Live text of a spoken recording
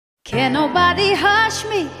Can't nobody hush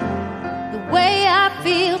me the way I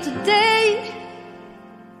feel today.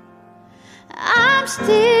 I'm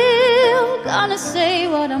still gonna say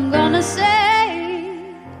what I'm gonna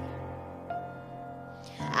say.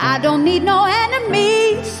 I don't need no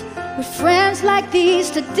enemies with friends like these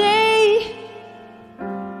today.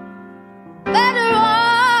 Better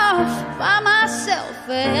off by myself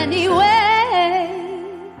anyway.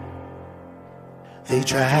 They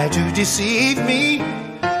tried to deceive me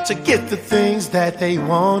to get the things that they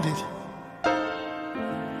wanted.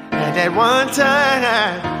 And at one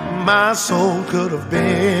time, my soul could have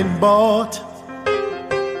been bought.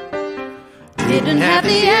 Didn't have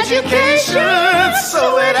the education,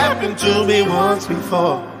 so it happened to me once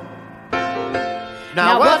before.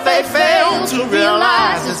 Now what they failed to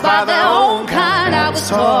realize is by their own kind I was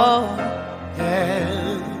taught. Yeah.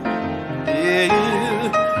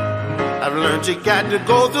 I've learned you got to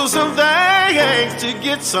go through some things to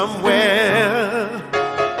get somewhere.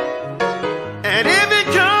 And if it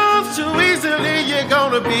comes too easily, you're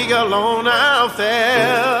gonna be alone out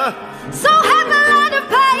there. So have a lot of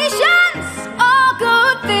patience. All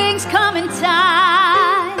good things come in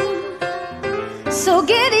time. So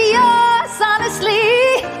get yours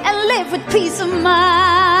honestly and live with peace of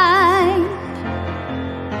mind.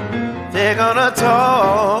 They're gonna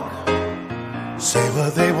talk, say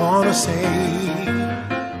what they wanna say.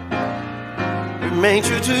 Remain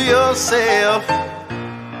true to yourself,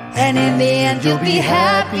 and in the end you'll be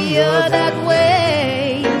happier that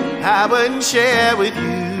way. I wouldn't share with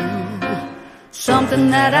you something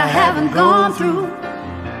that I haven't gone through.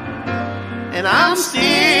 And I'm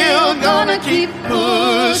still gonna keep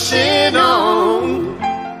pushing on.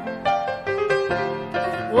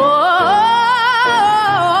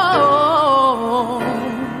 Whoa.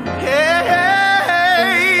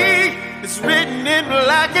 Hey, it's written in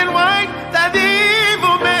black and white that the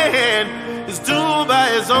evil man is doomed by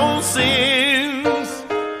his own sins.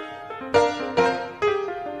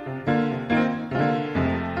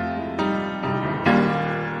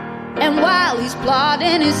 And while he's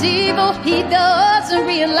plotting his evil, he doesn't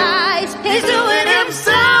realize he's doing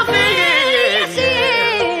himself in. Yes, he is.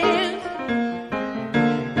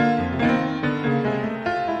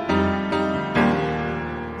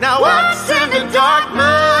 Now what's in the dark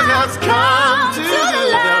must come to the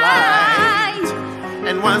light.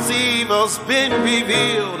 And once evil's been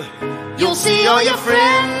revealed, you'll see all your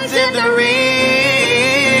friends in the real.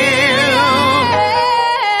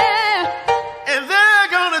 And they're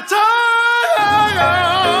gonna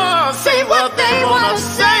talk, say what they wanna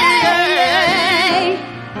say.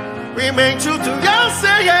 Remain true to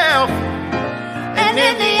yourself, and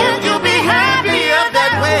in the end you'll be happier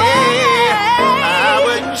that way. I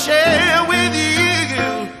wouldn't share with you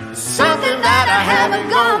something that I haven't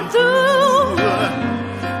gone through.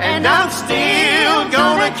 And I'm still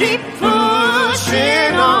gonna keep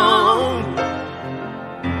pushing on.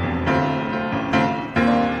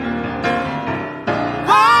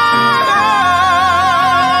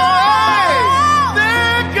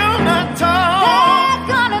 They're gonna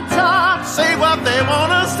talk, say what they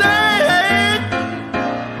wanna say.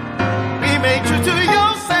 Remain true to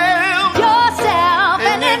yourself,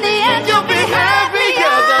 and in the end you'll be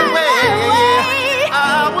happier that way. I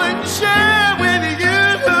wouldn't share with you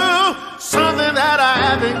something that I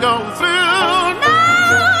haven't gone through. No,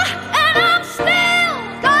 and I'm still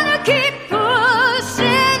gonna keep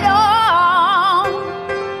pushing on.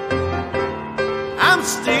 I'm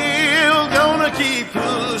still gonna keep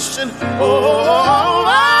pushing. Oh,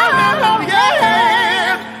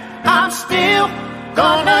 yeah. I'm still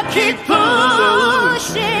gonna keep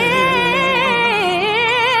pushing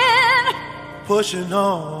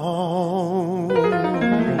on.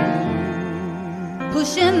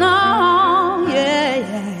 Pushing on.